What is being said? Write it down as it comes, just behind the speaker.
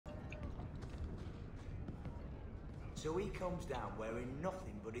So he comes down wearing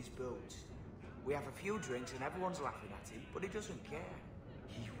nothing but his boots. We have a few drinks and everyone's laughing at him, but he doesn't care.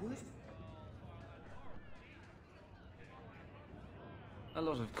 He would. A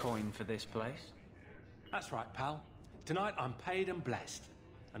lot of coin for this place. That's right, pal. Tonight I'm paid and blessed.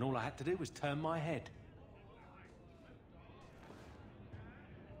 And all I had to do was turn my head.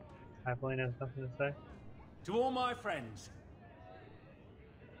 Evelyn has nothing to say. To all my friends.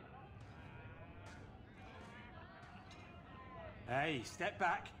 Hey, step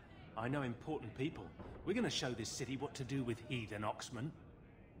back. I know important people. We're going to show this city what to do with heathen oxmen.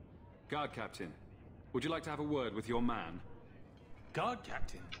 Guard captain, would you like to have a word with your man? Guard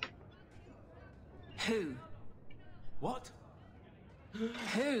captain? Who? What?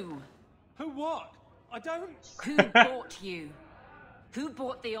 Who? Who what? I don't... Who bought you? Who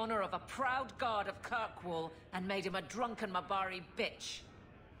bought the honor of a proud guard of Kirkwall and made him a drunken Mabari bitch?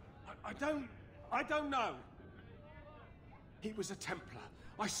 I don't know. He was a Templar,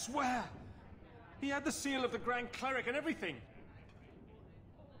 I swear. He had the seal of the Grand Cleric and everything.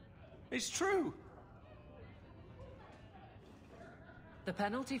 It's true. The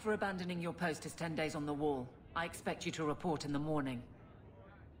penalty for abandoning your post is 10 days on the wall. I expect you to report in the morning.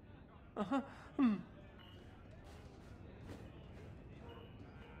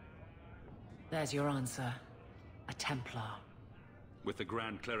 There's your answer. A Templar. With the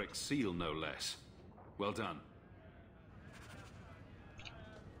Grand Cleric's seal, no less. Well done.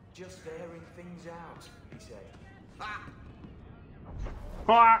 Just airing things out, he said.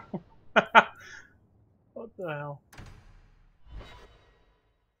 What the hell?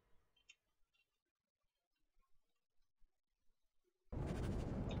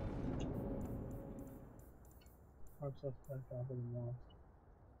 I'm so stuck off of the wall.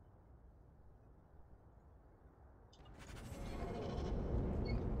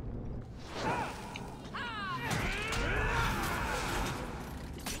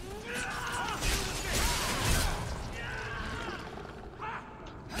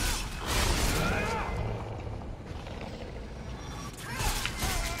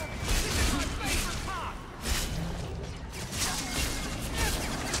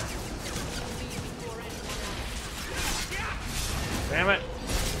 Damn it!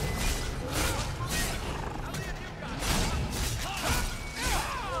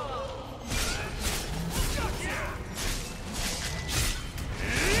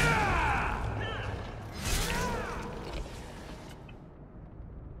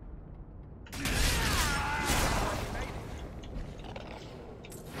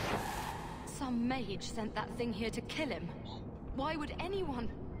 Some mage sent that thing here to kill him. Why would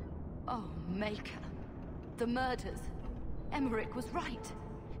anyone... Oh, Maker. The murders. Emmerich was right.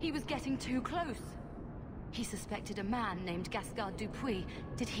 He was getting too close. He suspected a man named Gascard Dupuis.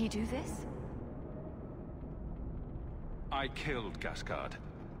 Did he do this? I killed Gascard.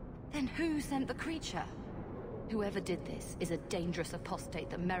 Then who sent the creature? Whoever did this is a dangerous apostate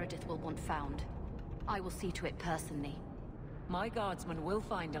that Meredith will want found. I will see to it personally. My guardsman will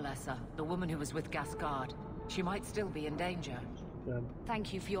find Alessa, the woman who was with Gascard. She might still be in danger. Good.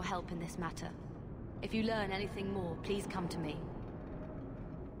 Thank you for your help in this matter. If you learn anything more, please come to me.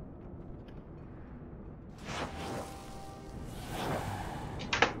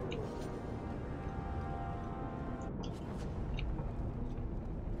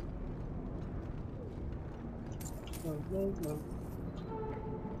 No. I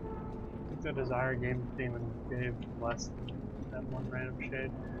think the Desire Game Demon gave less than that one random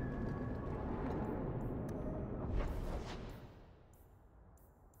shade.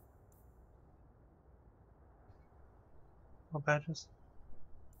 What badges?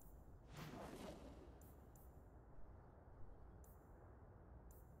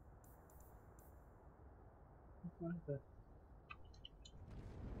 What is it?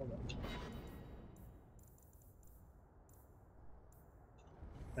 Hold on.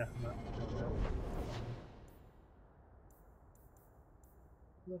 Yeah, not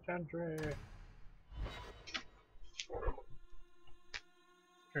Legendary.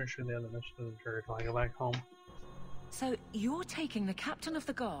 Pretty sure the other mission is very till I go back home. So you're taking the captain of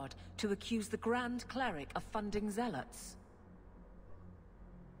the guard to accuse the Grand Cleric of funding zealots?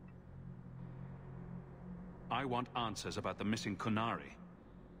 I want answers about the missing Qunari.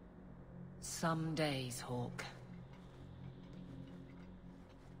 Some days, Hawke.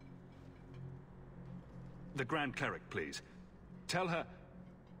 The Grand Cleric, please. Tell her...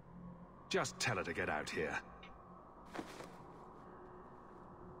 Just tell her to get out here.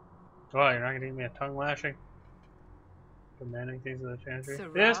 Oh, you're not gonna give me a tongue lashing? Demanding things of the Chantry?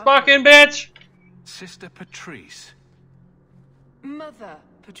 Sarah? This fucking bitch! Sister Patrice. Mother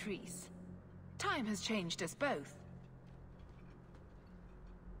Patrice. Time has changed us both.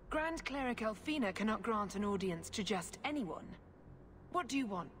 Grand Cleric Elfina cannot grant an audience to just anyone. What do you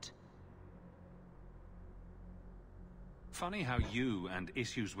want? Funny how you and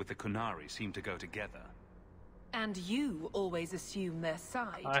issues with the Qunari seem to go together. And you always assume their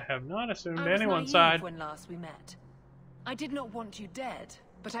side. I have not assumed I was anyone's naive side. when last we met. I did not want you dead,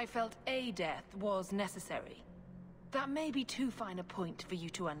 but I felt a death was necessary. That may be too fine a point for you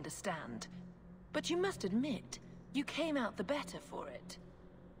to understand. But you must admit, you came out the better for it.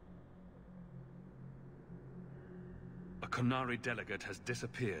 A Qunari delegate has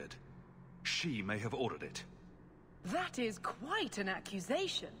disappeared. She may have ordered it. That is quite an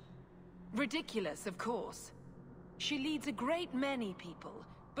accusation. Ridiculous, of course. She leads a great many people,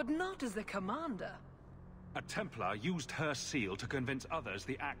 but not as a commander. A Templar used her seal to convince others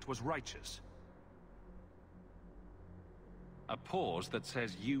the act was righteous. A pause that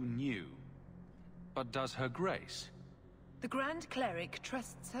says you knew. But does her grace? The Grand Cleric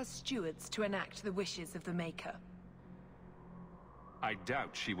trusts her stewards to enact the wishes of the Maker. I doubt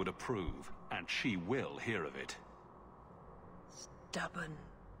she would approve, and she will hear of it. Stubborn.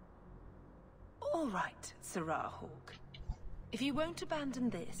 All right, Serah Hawke. If you won't abandon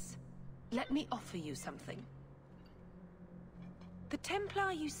this, let me offer you something. The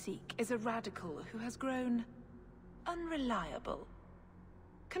Templar you seek is a radical who has grown unreliable.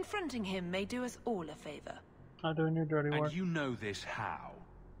 Confronting him may do us all a favor. Not doing your dirty work. And you know this how?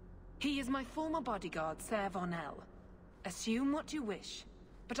 He is my former bodyguard, Ser Vonel. Assume what you wish,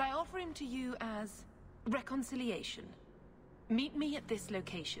 but I offer him to you as reconciliation. Meet me at this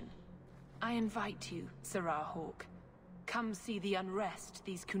location. I invite you, Serah Hawke. Come see the unrest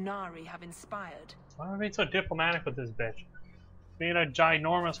these Qunari have inspired. Why am I being so diplomatic with this bitch? Being a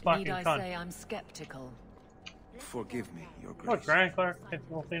ginormous fucking Need I cunt. say I'm skeptical? Forgive me, Your Oh, Grace. Grand Cleric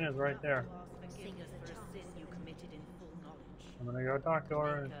Elfina is right there. I'm gonna go talk to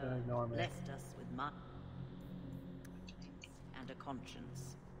her and she'll ignore me. Blessed us with money and a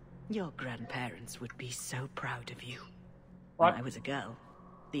conscience. Your grandparents would be so proud of you. What? When I was a girl,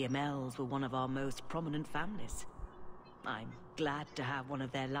 the Amels were one of our most prominent families. I'm glad to have one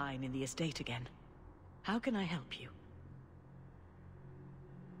of their line in the estate again. How can I help you?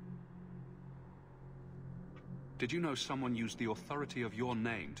 Did you know someone used the authority of your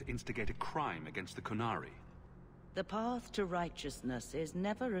name to instigate a crime against the Qunari? The path to righteousness is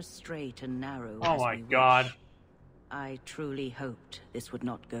never as straight and narrow Oh as my we God. wish. I truly hoped this would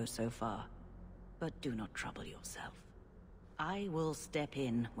not go so far. But do not trouble yourself. I will step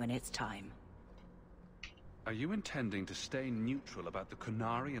in when it's time. Are you intending to stay neutral about the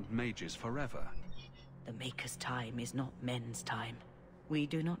Qunari and mages forever? The Maker's time is not men's time. We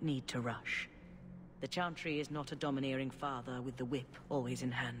do not need to rush. The Chantry is not a domineering father with the whip always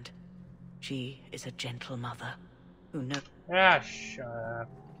in hand. She is a gentle mother who knows. Ah, shut up.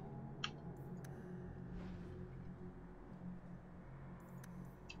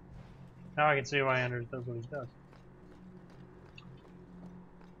 Now I can see why Anders does what he does.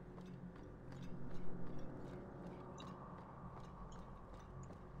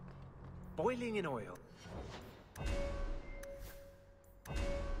 Boiling in oil.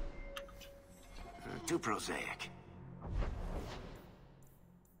 Too prosaic.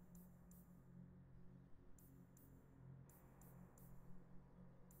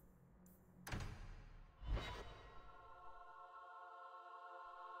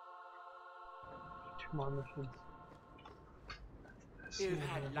 Two more missions. You've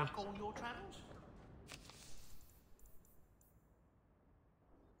had luck on your travels?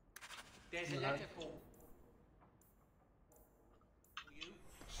 There's a letter for you.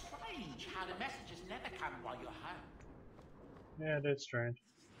 Strange how the messages never come while you're home. Yeah, it is strange.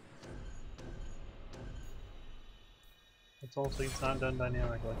 It's also it's not done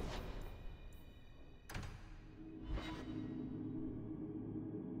dynamically.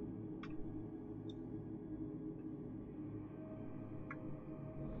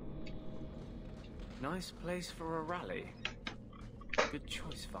 Nice place for a rally. Good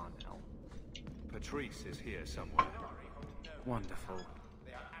choice, Varnell. Patrice is here somewhere. Wonderful.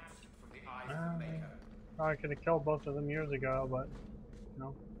 I could have killed both of them years ago, but you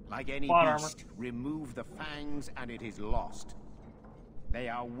know. Like any Plot armor. beast, remove the fangs and it is lost. They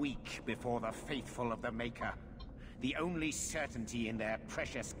are weak before the faithful of the Maker. The only certainty in their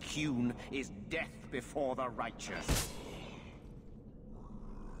precious Qun is death before the righteous.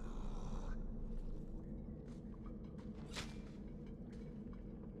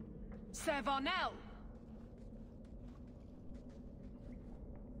 Ser Vonel!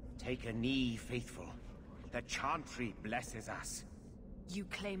 Take a knee, faithful. The Chantry blesses us. You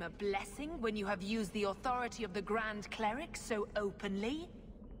claim a blessing when you have used the authority of the Grand Cleric so openly?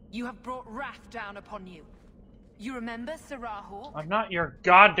 You have brought wrath down upon you. You remember Serah Hawke? I'm not your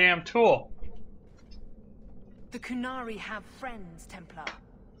goddamn tool. The Qunari have friends, Templar.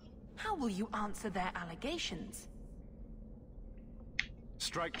 How will you answer their allegations?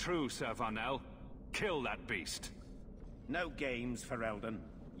 Strike true, Sir Varnell. Kill that beast. No games, Ferelden.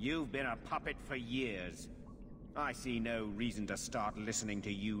 You've been a puppet for years. I see no reason to start listening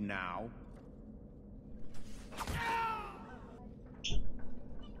to you now.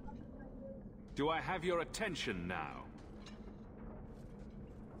 Do I have your attention now?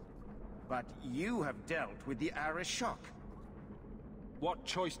 But you have dealt with the Arishok. What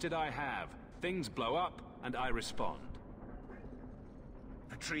choice did I have? Things blow up, and I respond.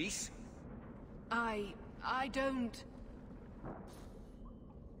 Patrice? I don't...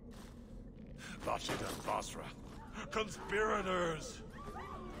 Vashid and Basra. Conspirators!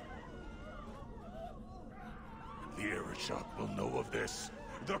 The Arishok will know of this.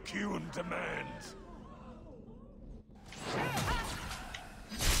 The Qun demands.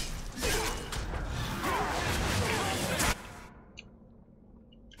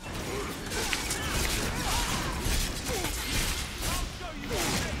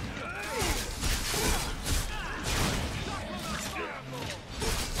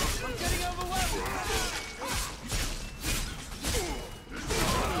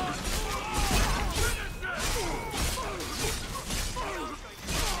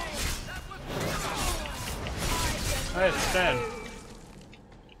 It's dead.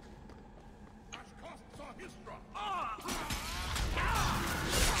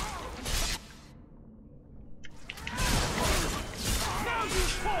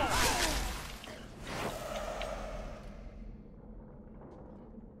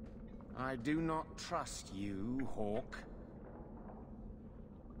 I do not trust you, Hawke.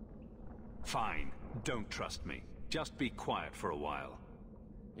 Fine. Don't trust me. Just be quiet for a while.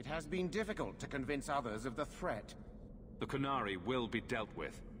 It has been difficult to convince others of the threat. The Qunari will be dealt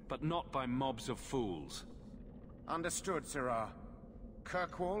with, but not by mobs of fools. Understood, Serah.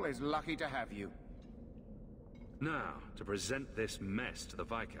 Kirkwall is lucky to have you. Now, to present this mess to the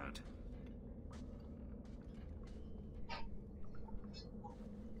Viscount.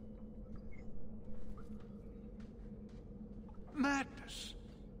 Madness!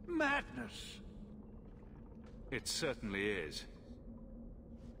 Madness! It certainly is.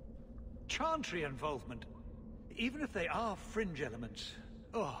 Chantry involvement. Even if they are fringe elements,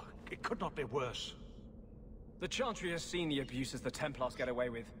 oh, it could not be worse. The Chantry has seen the abuses the Templars get away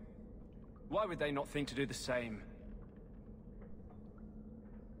with. Why would they not think to do the same?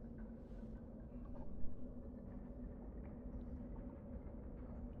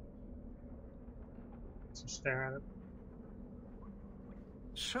 Just stare at it.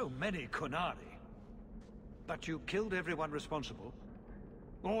 So many Qunari. But you killed everyone responsible?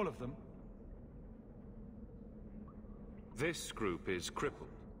 All of them? This group is crippled.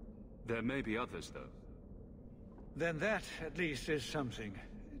 There may be others, though. Then that, at least, is something.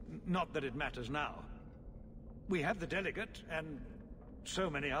 Not that it matters now. We have the delegate, and so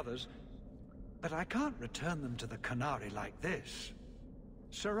many others. But I can't return them to the Qunari like this.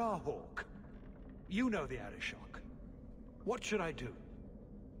 Serah Hawke, you know the Arishok. What should I do?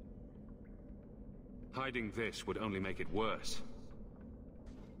 Hiding this would only make it worse.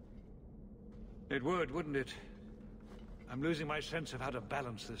 It would, wouldn't it? I'm losing my sense of how to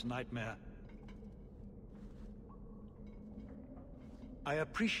balance this nightmare. I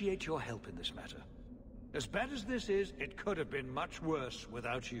appreciate your help in this matter. As bad as this is, it could have been much worse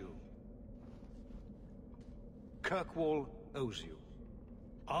without you. Kirkwall owes you.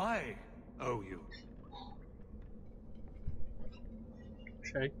 I owe you.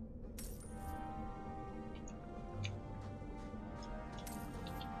 Shake.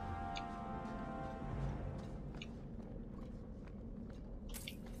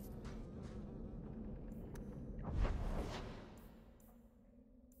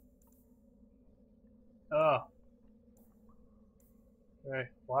 Oh. Okay,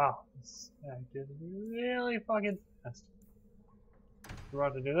 wow. This act is really fucking fast. We're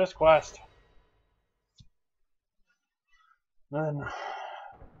about to do this quest. Then,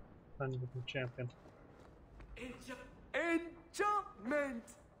 find the champion. Enchantment!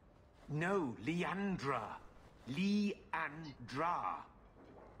 No, Leandra. Leandra.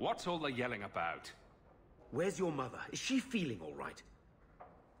 What's all the yelling about? Where's your mother? Is she feeling all right?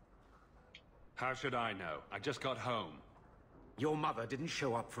 How should I know? I just got home. Your mother didn't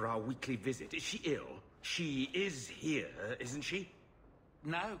show up for our weekly visit. Is she ill? She is here, isn't she?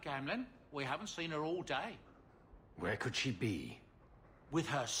 No, Gamlen. We haven't seen her all day. Where could she be? With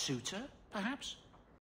her suitor, perhaps?